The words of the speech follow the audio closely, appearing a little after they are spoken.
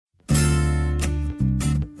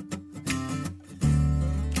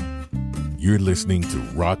You're listening to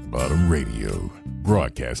Rockbottom Radio,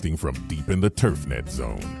 broadcasting from deep in the TurfNet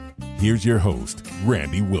zone. Here's your host,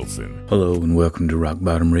 Randy Wilson. Hello and welcome to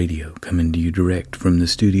Rockbottom Radio, coming to you direct from the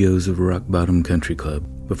studios of Rockbottom Country Club.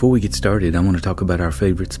 Before we get started, I want to talk about our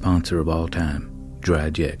favorite sponsor of all time,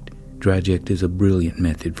 DryJect. DryJect is a brilliant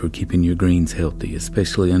method for keeping your greens healthy,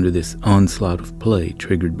 especially under this onslaught of play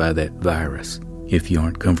triggered by that virus. If you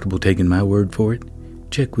aren't comfortable taking my word for it,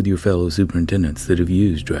 check with your fellow superintendents that have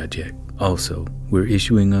used DryJect. Also, we're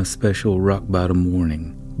issuing a special rock bottom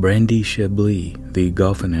warning. Brandy Chablis, the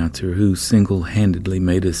golf announcer who single-handedly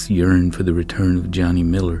made us yearn for the return of Johnny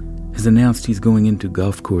Miller, has announced he's going into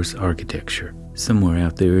golf course architecture. Somewhere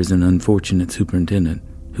out there is an unfortunate superintendent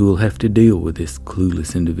who will have to deal with this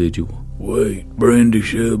clueless individual. Wait, Brandy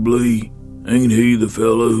Chablis? Ain't he the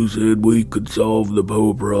fellow who said we could solve the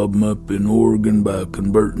poor problem up in Oregon by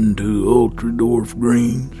converting to ultra-dwarf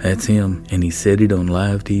greens? That's him, and he said it on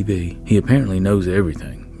live TV. He apparently knows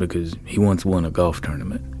everything, because he once won a golf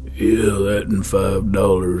tournament. Yeah, that and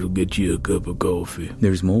 $5 will get you a cup of coffee.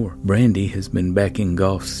 There's more. Brandy has been backing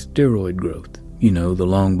golf's steroid growth. You know, the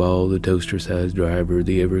long ball, the toaster-sized driver,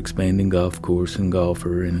 the ever-expanding golf course and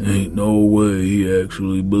golfer, and... Ain't no way he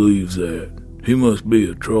actually believes that. He must be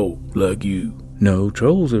a troll, like you. No,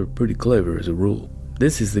 trolls are pretty clever as a rule.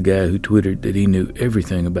 This is the guy who twittered that he knew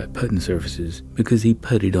everything about putting surfaces because he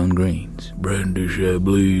putted on greens. Brandy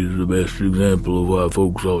Chablis is the best example of why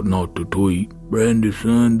folks ought not to tweet. Brandy,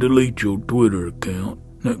 son, delete your Twitter account.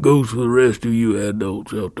 That goes for the rest of you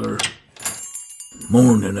adults out there.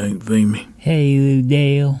 Morning, Aunt Feemy. Hey,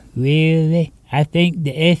 Ludale. Really? I think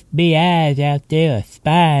the FBI's out there are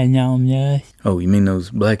spying on us. Oh, you mean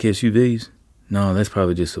those black SUVs? No, that's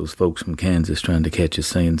probably just those folks from Kansas trying to catch us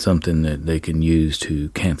saying something that they can use to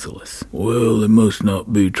cancel us. Well, they must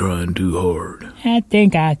not be trying too hard. I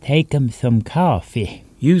think I'll take them some coffee.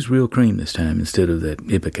 Use real cream this time instead of that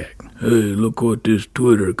Ipecac. Hey, look what this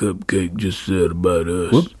Twitter cupcake just said about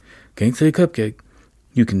us. Whoop, can't say cupcake.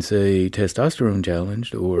 You can say testosterone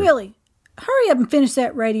challenged or... Willie, hurry up and finish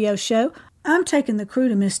that radio show. I'm taking the crew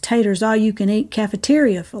to Miss Tater's all-you-can-eat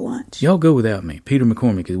cafeteria for lunch. Y'all go without me. Peter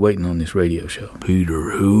McCormick is waiting on this radio show. Peter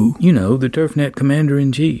who? You know, the TurfNet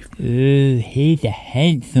commander-in-chief. Ooh, he's a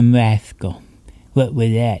handsome rascal. What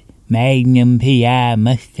was that? Magnum P.I.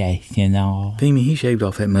 mustache and all. Feemy, he shaved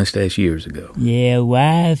off that mustache years ago. Yeah,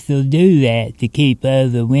 wives will do that to keep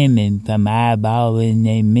other women from eyeballing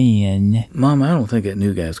their men. Mom, I don't think that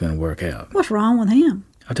new guy's going to work out. What's wrong with him?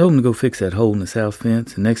 I told him to go fix that hole in the south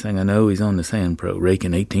fence, and next thing I know, he's on the Sand Pro,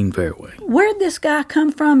 raking 18 fairway. Where'd this guy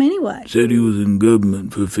come from anyway? Said he was in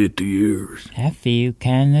government for 50 years. I feel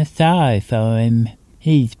kind of sorry for him.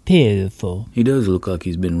 He's pitiful. He does look like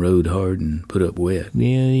he's been rode hard and put up wet.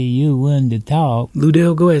 Really, you one to talk.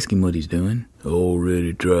 Ludell, go ask him what he's doing.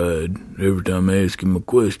 Already tried. Every time I ask him a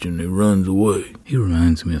question, he runs away. He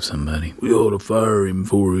reminds me of somebody. We ought to fire him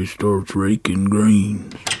before he starts raking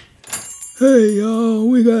greens. Hey, y'all,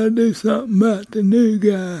 we gotta do something about the new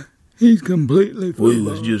guy. He's completely full. We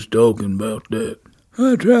was just talking about that.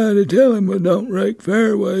 I tried to tell him we don't rake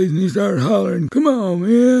fairways, and he started hollering, "Come on,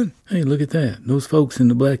 man." Hey, look at that. Those folks in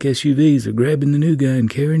the black SUVs are grabbing the new guy and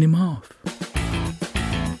carrying him off.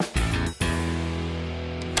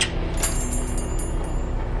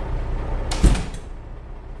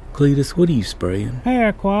 Cletus, what are you spraying?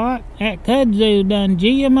 Paraquat. That kudzu done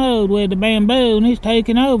GMO'd with the bamboo and it's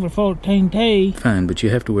taking over 14T. Fine, but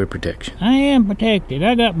you have to wear protection. I am protected.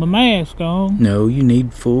 I got my mask on. No, you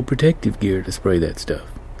need full protective gear to spray that stuff.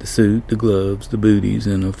 The suit, the gloves, the booties,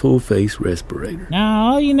 and a full-face respirator.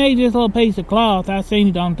 Now, all you need is this little piece of cloth. I seen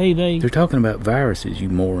it on TV. They're talking about viruses, you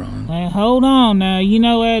moron. Well, hold on now. You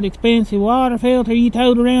know that expensive water filter you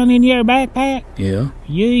toted around in your backpack? Yeah?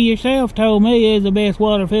 You yourself told me it's the best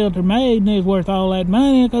water filter made and it's worth all that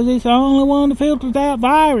money because it's the only one that filters out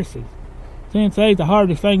viruses. Since they're the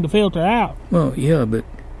hardest thing to filter out. Well, yeah, but...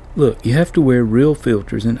 Look, you have to wear real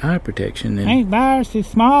filters and eye protection and... Ain't viruses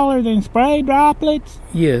smaller than spray droplets?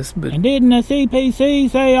 Yes, but... And didn't the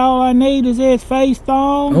CPC say all I need is this face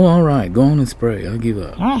thong? Oh, all right. Go on and spray. I'll give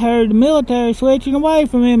up. I heard the military switching away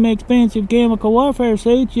from them expensive chemical warfare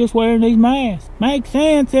suits just wearing these masks. Makes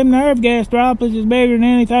sense. Them nerve gas droplets is bigger than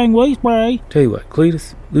anything we spray. Tell you what,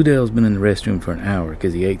 Cletus, Ludell's been in the restroom for an hour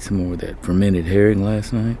because he ate some more of that fermented herring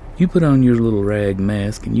last night. You put on your little rag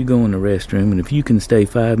mask and you go in the restroom, and if you can stay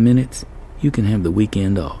 5 minutes, you can have the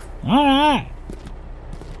weekend off. All right.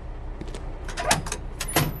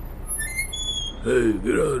 Hey,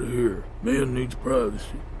 get out of here. Man needs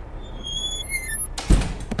privacy.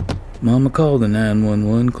 Momma called the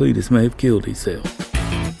 911. Cletus may have killed himself.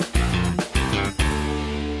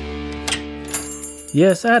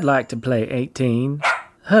 Yes, I'd like to play 18.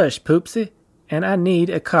 Hush, Poopsie, and I need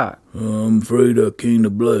a cot. I'm afraid I can't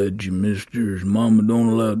oblige you, mister. Momma don't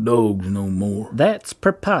allow dogs no more. That's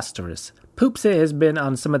preposterous. Poopsie has been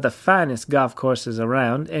on some of the finest golf courses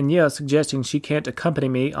around, and you're suggesting she can't accompany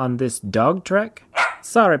me on this dog trek?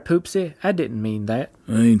 Sorry, Poopsie, I didn't mean that.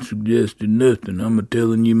 I ain't suggesting nothing. I'm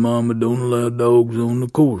a-telling you Momma don't allow dogs on the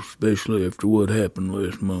course, especially after what happened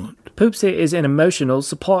last month. Poopsie is an emotional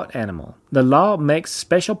support animal. The law makes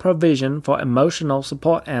special provision for emotional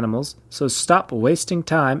support animals, so stop wasting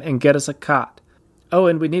time and get us a cot. Oh,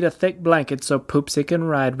 and we need a thick blanket so Poopsie can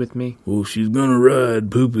ride with me. Well, if she's gonna ride,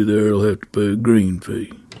 Poopy there'll have to pay a green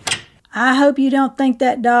fee. I hope you don't think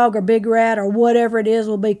that dog or big rat or whatever it is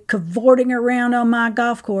will be cavorting around on my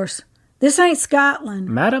golf course. This ain't Scotland.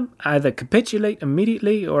 Madam, either capitulate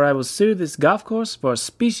immediately or I will sue this golf course for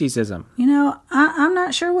speciesism. You know, I'm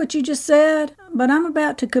not sure what you just said, but I'm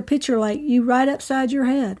about to capitulate you right upside your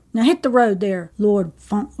head. Now hit the road there, Lord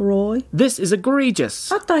Fauntleroy. This is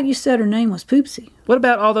egregious. I thought you said her name was Poopsie. What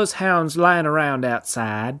about all those hounds lying around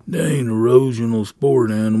outside? They ain't erosional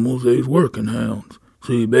sport animals, they's working hounds.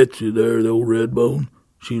 See Betsy there, the old red bone?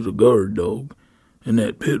 She's a guard dog. And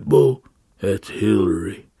that pit bull, that's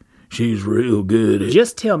Hillary. She's real good at...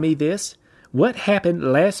 Just tell me this. What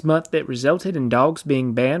happened last month that resulted in dogs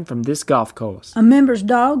being banned from this golf course? A member's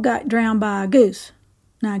dog got drowned by a goose.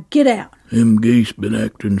 Now get out. Them geese been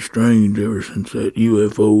acting strange ever since that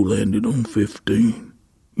UFO landed on 15.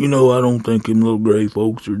 You know, I don't think them little gray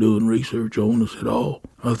folks are doing research on us at all.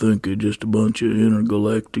 I think they're just a bunch of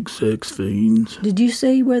intergalactic sex fiends. Did you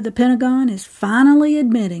see where the Pentagon is finally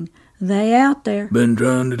admitting they out there? Been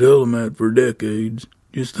trying to tell them that for decades.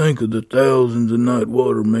 Just think of the thousands of night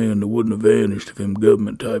water men that wouldn't have vanished if them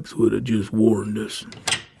government types would have just warned us.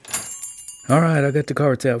 All right, I got the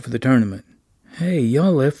carts out for the tournament. Hey,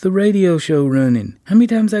 y'all left the radio show running. How many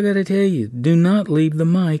times I gotta tell you, do not leave the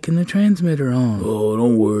mic and the transmitter on? Oh,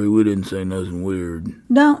 don't worry, we didn't say nothing weird.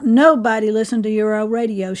 Don't nobody listen to your old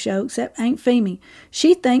radio show except Aunt Feemy.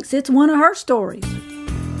 She thinks it's one of her stories.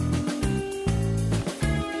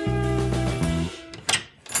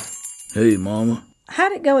 Hey, Mama.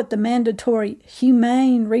 How'd it go at the mandatory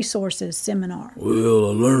Humane Resources seminar? Well,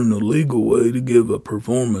 I learned the legal way to give a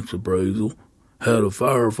performance appraisal, how to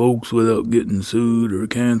fire folks without getting sued or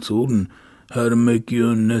canceled, and how to make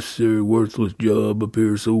your unnecessary, worthless job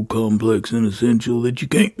appear so complex and essential that you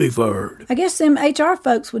can't be fired. I guess them HR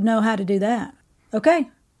folks would know how to do that. Okay,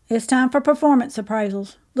 it's time for performance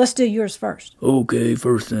appraisals. Let's do yours first. Okay,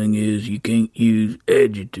 first thing is you can't use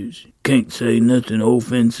adjectives. Can't say nothing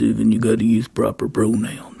offensive, and you gotta use proper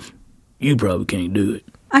pronouns. You probably can't do it.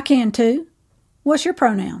 I can too. What's your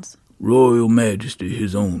pronouns? Royal Majesty,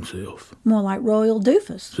 his own self. More like Royal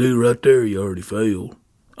Doofus. See, right there you already failed.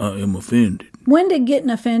 I am offended. When did getting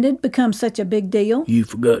offended become such a big deal? You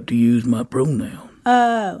forgot to use my pronoun.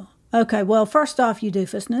 Oh, okay. Well, first off, you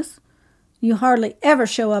doofusness. You hardly ever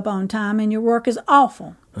show up on time and your work is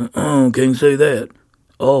awful. Can't say that.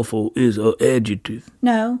 Awful is an adjective.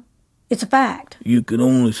 No, it's a fact. You can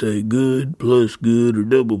only say good plus good or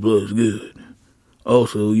double plus good.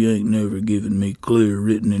 Also, you ain't never given me clear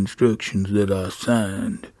written instructions that I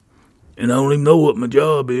signed. And I don't even know what my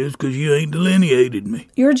job is because you ain't delineated me.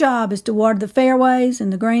 Your job is to water the fairways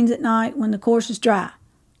and the greens at night when the course is dry.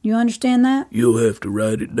 You understand that? You'll have to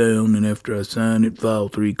write it down, and after I sign it, file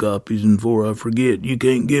 3 copies, and before I forget, you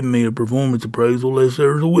can't give me a performance appraisal unless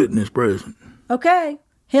there's a witness present. Okay.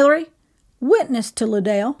 Hillary, witness to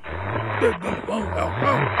Liddell.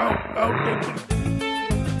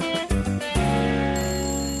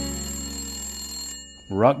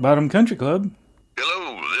 Rockbottom Country Club.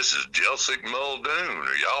 Hello, this is Jelsik Muldoon.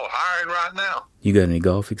 Are y'all hiring right now? You got any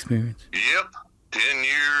golf experience? Yep. 10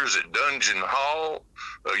 years at Dungeon Hall,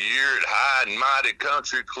 a year at High and Mighty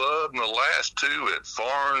Country Club, and the last 2 at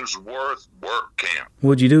Farnsworth Work Camp.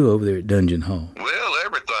 What'd you do over there at Dungeon Hall? Well,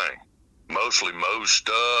 everything. Mostly mow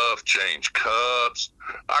stuff, change cups.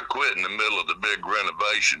 I quit in the middle of the big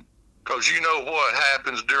renovation. Because you know what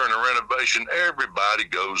happens during a renovation? Everybody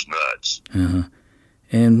goes nuts. Uh-huh.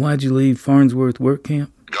 And why'd you leave Farnsworth Work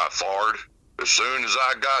Camp? Got fired. As soon as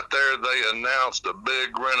I got there, they announced a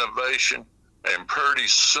big renovation. And pretty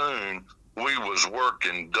soon, we was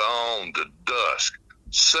working dawn to dusk,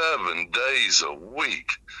 7 days a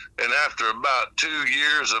week. And after about 2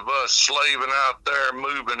 years of us slaving out there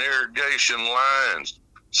moving irrigation lines,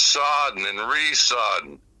 sodding and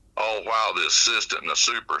resodding, all while the assistant and the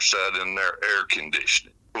super sat in their air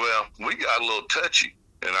conditioning. Well, we got a little touchy,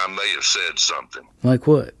 and I may have said something. Like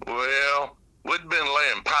what? Well, we'd been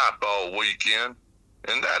laying pipe all weekend,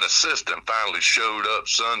 and that assistant finally showed up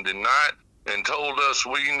Sunday night and told us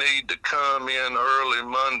we need to come in early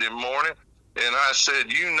Monday morning. And I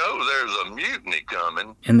said, you know there's a mutiny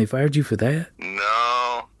coming. And they fired you for that?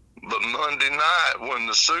 No, but Monday night when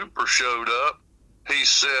the super showed up, he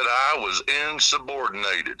said I was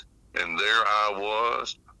insubordinated. And there I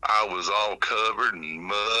was. I was all covered in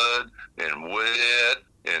mud and wet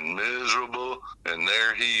and miserable. And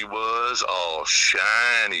there he was, all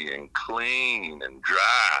shiny and clean and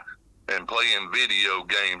dry and playing video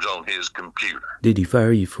games on his computer. Did he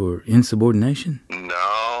fire you for insubordination?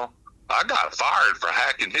 No. I got fired for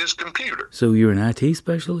hacking his computer. So you're an IT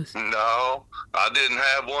specialist? No, I didn't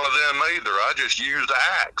have one of them either. I just used the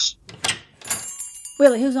axe.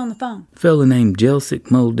 Willie, who's on the phone? A fella named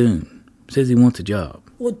Jelsik Muldoon. Says he wants a job.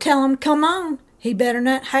 Well, tell him come on. He better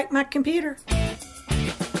not hack my computer.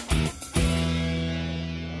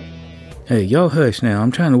 Hey, y'all hush now.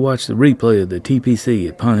 I'm trying to watch the replay of the TPC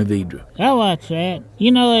at Ponte Vedra. I watched that.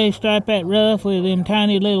 You know they striped that rough with them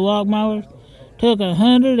tiny little walk mowers? Took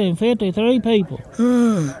 153 people.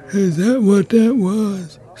 Is that what that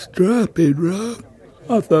was? Striped rough?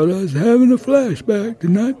 I thought I was having a flashback to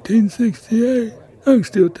 1968. I can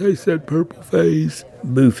still taste that purple phase.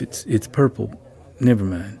 Boof, it's purple. Never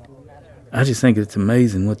mind. I just think it's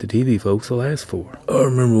amazing what the TV folks will ask for. I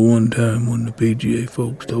remember one time when the PGA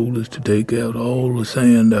folks told us to take out all the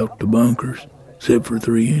sand out the bunkers, except for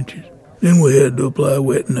 3 inches. Then we had to apply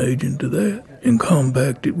wetting agent to that and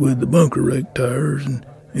compact it with the bunker rake tires, and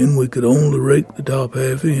then we could only rake the top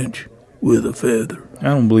 ½ inch with a feather. I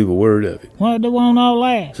don't believe a word of it. Why do they want all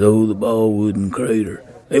that? So the ball wouldn't crater.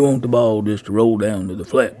 They want the ball just to roll down to the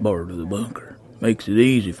flat part of the bunker. Makes it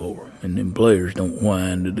easy for them, and them players don't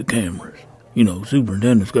whine to the cameras. You know,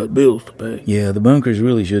 superintendent's got bills to pay. Yeah, the bunkers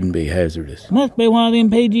really shouldn't be hazardous. Must be one of them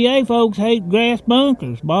PGA folks hate grass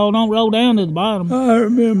bunkers. Ball don't roll down to the bottom. I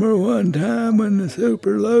remember one time when the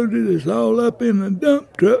super loaded us all up in a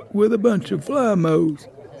dump truck with a bunch of fly mows,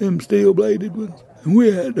 them steel-bladed ones, and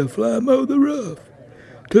we had to fly mow the rough.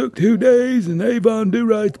 Took 2 days and Avon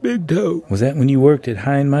Do-Right's big toe. Was that when you worked at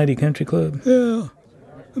High and Mighty Country Club? Yeah.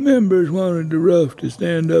 The members wanted the rough to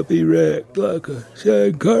stand up erect like a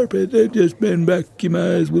shag carpet that just been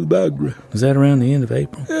vacuumized with Bagra. Was that around the end of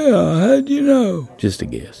April? Yeah, how'd you know? Just a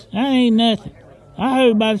guess. That ain't nothing. I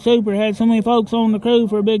heard about the super had so many folks on the crew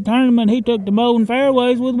for a big tournament, he took to mowing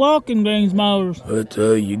fairways with walking greens mowers. That's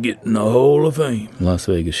how you get in the Hall of Fame. Las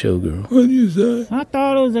Vegas showgirl. What'd you say? I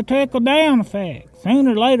thought it was a trickle-down effect.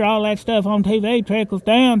 Sooner or later, all that stuff on TV trickles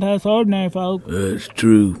down to us ordinary folk. That's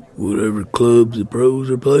true. Whatever clubs the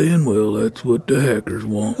pros are playing, well, that's what the hackers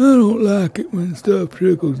want. I don't like it when stuff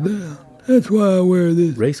trickles down. That's why I wear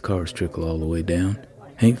this. Race cars trickle all the way down.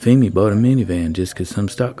 Hank Feeney bought a minivan just 'cause some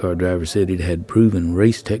stock car driver said it had proven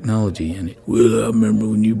race technology in it. Well, I remember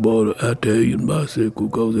when you bought an Italian bicycle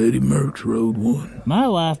 'cause Eddie Merckx rode one. My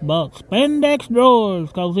wife bought spandex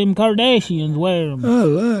drawers 'cause them Kardashians wear them. I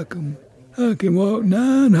like 'em. I can walk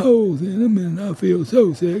 9 holes in 'em and I feel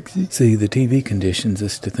so sexy. See, the TV conditions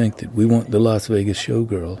us to think that we want the Las Vegas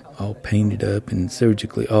showgirl, all painted up and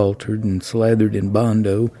surgically altered and slathered in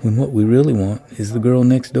Bondo, when what we really want is the girl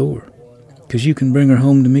next door. 'Cause you can bring her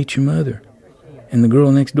home to meet your mother. And the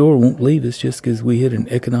girl next door won't leave us just 'cause we hit an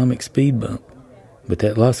economic speed bump. But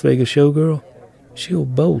that Las Vegas showgirl, she'll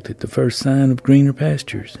bolt at the first sign of greener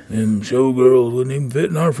pastures. Them showgirls wouldn't even fit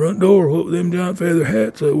in our front door. What with them giant feather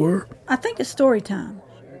hats they were. I think it's story time.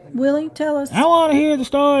 Willie, tell us. I want to hear the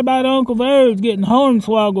story about Uncle Verge getting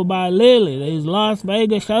hornswoggled by Lily, his Las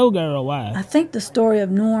Vegas showgirl wife. I think the story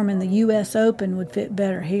of Norm and the U.S. Open would fit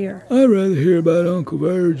better here. I'd rather hear about Uncle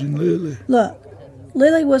Verge and Lily. Look,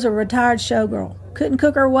 Lily was a retired showgirl. Couldn't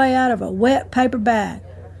cook her way out of a wet paper bag.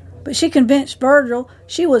 But she convinced Virgil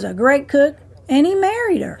she was a great cook, and he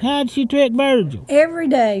married her. How'd she trick Virgil? Every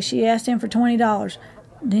day she asked him for $20.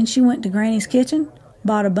 Then she went to Granny's kitchen,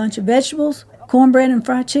 bought a bunch of vegetables, cornbread and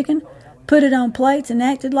fried chicken, put it on plates, and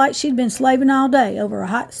acted like she'd been slaving all day over a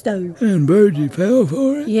hot stove. And Virgie fell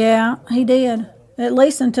for it? Yeah, he did. At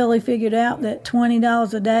least until he figured out that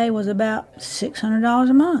 $20 a day was about $600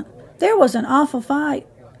 a month. There was an awful fight,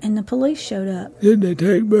 and the police showed up. Did they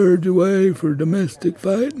take Virge away for domestic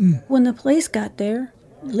fighting? When the police got there,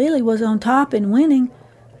 Lily was on top and winning,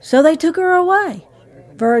 so they took her away.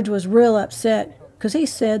 Virge was real upset, 'cause he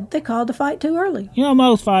said they called the fight too early. You know,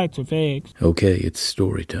 most fights are fixed. Okay, it's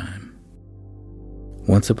story time.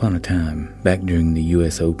 Once upon a time, back during the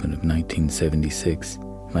U.S. Open of 1976,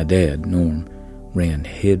 my dad, Norm, ran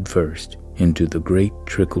head first into the great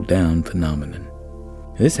trickle-down phenomenon.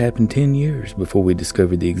 This happened 10 years before we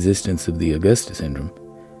discovered the existence of the Augusta syndrome,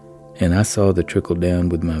 and I saw the trickle-down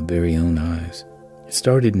with my very own eyes. It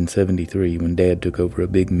started in '73 when Dad took over a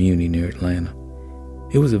big muni near Atlanta.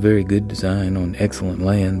 It was a very good design on excellent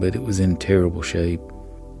land, but it was in terrible shape.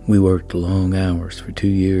 We worked long hours for 2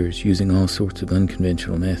 years using all sorts of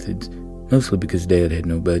unconventional methods, mostly because Dad had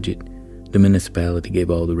no budget. The municipality gave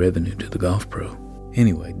all the revenue to the golf pro.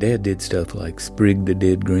 Anyway, Dad did stuff like sprig the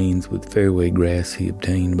dead greens with fairway grass he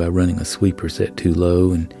obtained by running a sweeper set too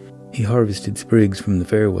low, and he harvested sprigs from the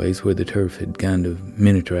fairways where the turf had kind of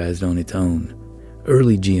miniaturized on its own.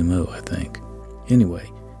 Early GMO, I think. Anyway,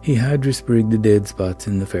 he hydro-sprigged the dead spots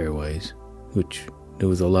in the fairways, which there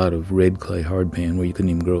was a lot of red clay hardpan where you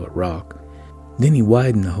couldn't even grow a rock. Then he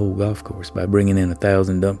widened the whole golf course by bringing in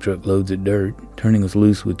 1,000 dump truck loads of dirt, turning us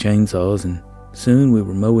loose with chainsaws, and soon we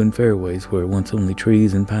were mowing fairways where once only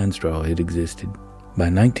trees and pine straw had existed.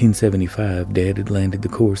 By 1975, Dad had landed the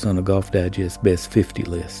course on a Golf Digest Best 50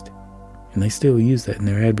 list, and they still use that in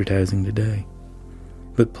their advertising today.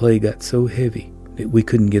 But play got so heavy that we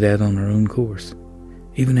couldn't get out on our own course,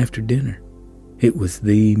 even after dinner. It was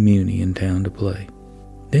the muni in town to play.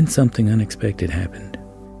 Then something unexpected happened.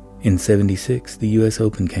 In '76, the U.S.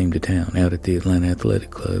 Open came to town out at the Atlanta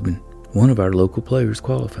Athletic Club, and one of our local players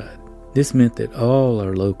qualified. This meant that all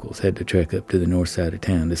our locals had to trek up to the north side of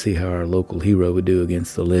town to see how our local hero would do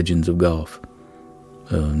against the legends of golf.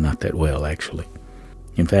 Not that well, actually.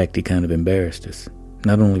 In fact, he kind of embarrassed us.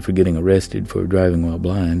 Not only for getting arrested for driving while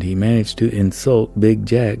blind, he managed to insult Big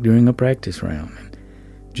Jack during a practice round, and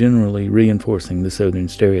generally reinforcing the southern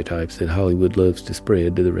stereotypes that Hollywood loves to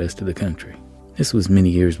spread to the rest of the country. This was many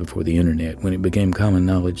years before the internet, when it became common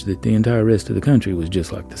knowledge that the entire rest of the country was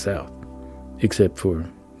just like the South, except for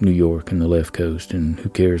New York and the left coast, and who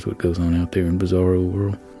cares what goes on out there in bizarro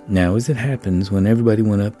world. Now, as it happens, when everybody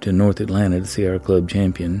went up to North Atlanta to see our club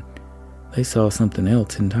champion, they saw something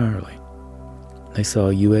else entirely. They saw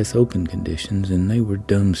U.S. Open conditions, and they were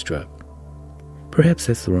dumbstruck. Perhaps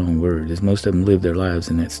that's the wrong word, as most of them live their lives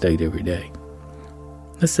in that state every day.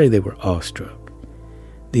 Let's say they were awestruck.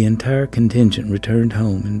 The entire contingent returned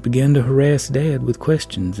home and began to harass Dad with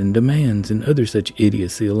questions and demands and other such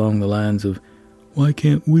idiocy along the lines of, "Why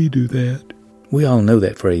can't we do that?" We all know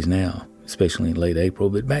that phrase now, especially in late April,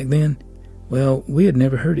 but back then, well, we had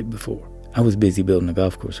never heard it before. I was busy building a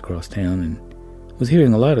golf course across town and was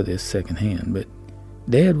hearing a lot of this secondhand, but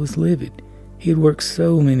Dad was livid. He had worked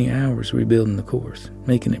so many hours rebuilding the course,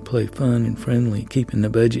 making it play fun and friendly, keeping the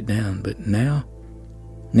budget down, but now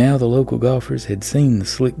the local golfers had seen the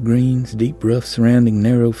slick greens, deep rough surrounding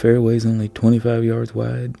narrow fairways only 25 yards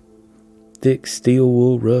wide, thick steel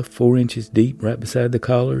wool rough 4 inches deep right beside the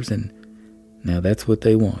collars, and now that's what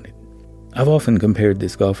they wanted. I've often compared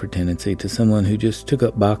this golfer tendency to someone who just took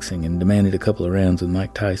up boxing and demanded a couple of rounds with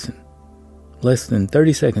Mike Tyson. Less than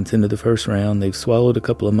 30 seconds into the first round, they've swallowed a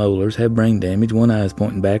couple of molars, have brain damage, one eye is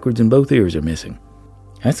pointing backwards, and both ears are missing.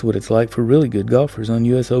 That's what it's like for really good golfers on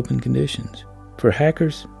U.S. Open conditions. For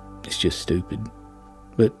hackers, it's just stupid.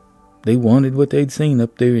 But they wanted what they'd seen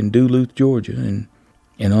up there in Duluth, Georgia,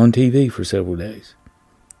 and on TV for several days.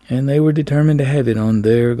 And they were determined to have it on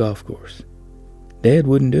their golf course. Dad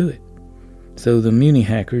wouldn't do it. So the muni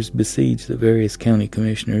hackers besieged the various county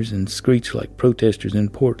commissioners and screeched like protesters in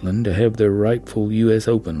Portland to have their rightful U.S.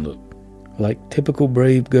 Open look. Like typical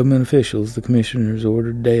brave government officials, the commissioners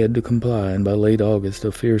ordered Dad to comply, and by late August,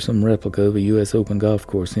 a fearsome replica of a U.S. Open golf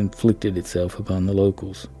course inflicted itself upon the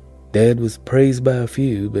locals. Dad was praised by a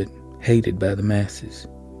few, but hated by the masses.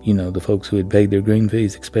 You know, the folks who had paid their green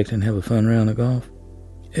fees expecting to have a fun round of golf.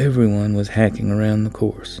 Everyone was hacking around the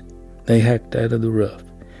course. They hacked out of the rough.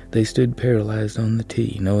 They stood paralyzed on the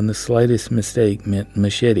tee, knowing the slightest mistake meant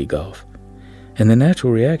machete golf. And the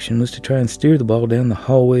natural reaction was to try and steer the ball down the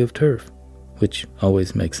hallway of turf, which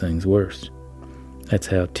always makes things worse. That's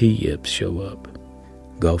how tee yips show up.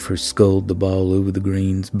 Golfers sculled the ball over the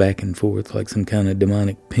greens, back and forth like some kind of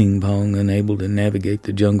demonic ping-pong, unable to navigate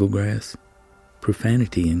the jungle grass.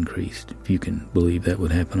 Profanity increased, if you can believe that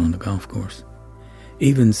would happen on the golf course.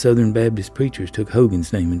 Even Southern Baptist preachers took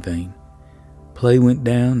Hogan's name in vain. Play went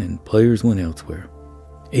down and players went elsewhere.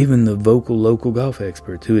 Even the vocal local golf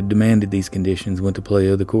experts who had demanded these conditions went to play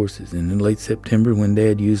other courses, and in late September, when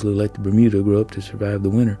Dad usually let the Bermuda grow up to survive the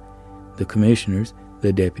winter, the commissioners,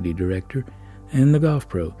 the deputy director, and the golf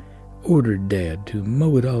pro ordered Dad to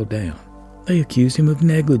mow it all down. They accused him of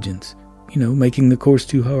negligence, making the course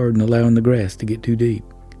too hard and allowing the grass to get too deep.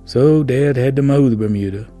 So Dad had to mow the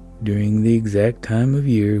Bermuda during the exact time of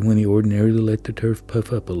year when he ordinarily let the turf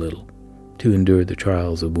puff up a little to endure the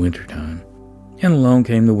trials of wintertime. And along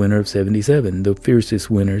came the winter of '77, the fiercest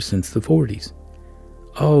winter since the 40s.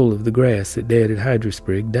 All of the grass that Dad had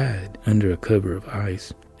hydro-sprigged died under a cover of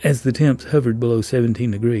ice. as the temps hovered below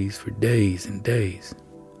 17 degrees for days and days.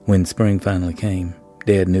 When spring finally came,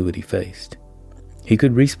 Dad knew what he faced. He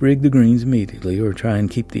could resprig the greens immediately or try and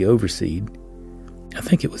keep the overseed. I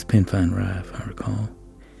think it was pinfine rye, if I recall.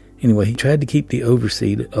 Anyway, he tried to keep the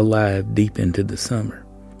overseed alive deep into the summer.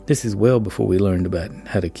 This is well before we learned about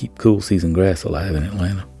how to keep cool season grass alive in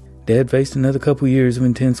Atlanta. Dad faced another couple years of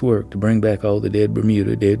intense work to bring back all the dead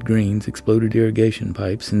Bermuda, dead greens, exploded irrigation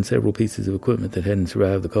pipes, and several pieces of equipment that hadn't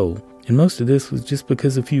survived the cold. And most of this was just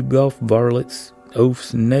because a few golf varlets,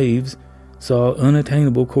 oafs, and knaves saw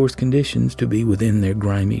unattainable course conditions to be within their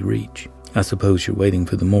grimy reach. I suppose you're waiting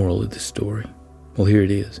for the moral of this story. Well, here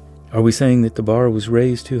it is. Are we saying that the bar was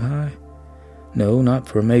raised too high? No, not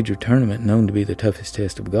for a major tournament known to be the toughest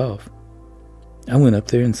test of golf. I went up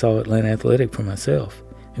there and saw Atlanta Athletic for myself.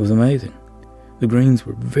 It was amazing. The greens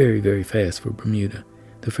were very, very fast for Bermuda.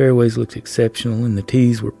 The fairways looked exceptional and the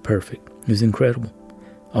tees were perfect. It was incredible.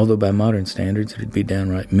 Although by modern standards it'd be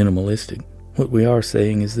downright minimalistic. What we are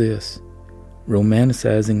saying is this: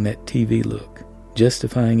 romanticizing that TV look,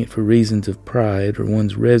 justifying it for reasons of pride or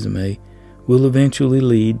one's resume, will eventually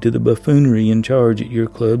lead to the buffoonery in charge at your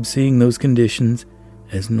club seeing those conditions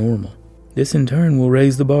as normal. This in turn will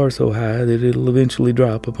raise the bar so high that it'll eventually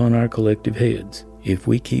drop upon our collective heads. If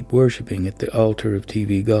we keep worshiping at the altar of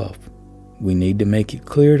TV golf, we need to make it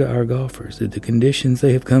clear to our golfers that the conditions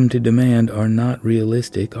they have come to demand are not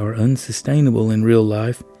realistic, are unsustainable in real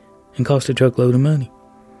life, and cost a truckload of money,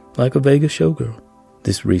 like a Vegas showgirl.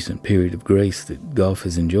 This recent period of grace that golf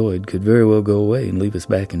has enjoyed could very well go away and leave us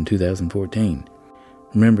back in 2014.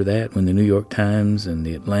 Remember that when the New York Times and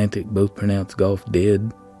the Atlantic both pronounced golf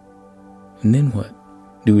dead? And then what?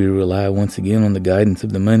 Do we rely once again on the guidance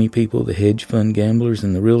of the money people, the hedge fund gamblers,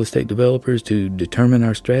 and the real estate developers to determine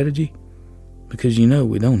our strategy? Because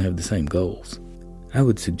we don't have the same goals. I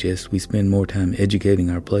would suggest we spend more time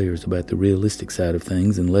educating our players about the realistic side of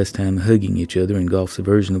things and less time hugging each other in golf's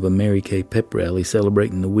version of a Mary Kay pep rally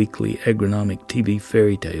celebrating the weekly agronomic TV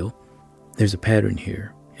fairy tale. There's a pattern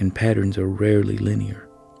here, and patterns are rarely linear.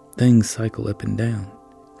 Things cycle up and down.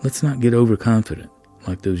 Let's not get overconfident,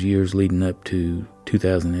 like those years leading up to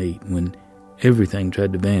 2008 when everything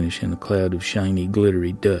tried to vanish in a cloud of shiny,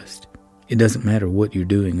 glittery dust. It doesn't matter what you're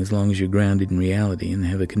doing as long as you're grounded in reality and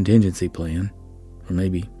have a contingency plan, or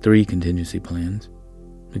maybe 3 contingency plans,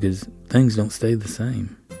 because things don't stay the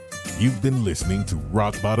same. You've been listening to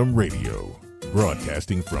Rockbottom Radio,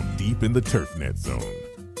 broadcasting from deep in the TurfNet zone.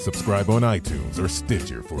 Subscribe on iTunes or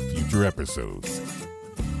Stitcher for future episodes.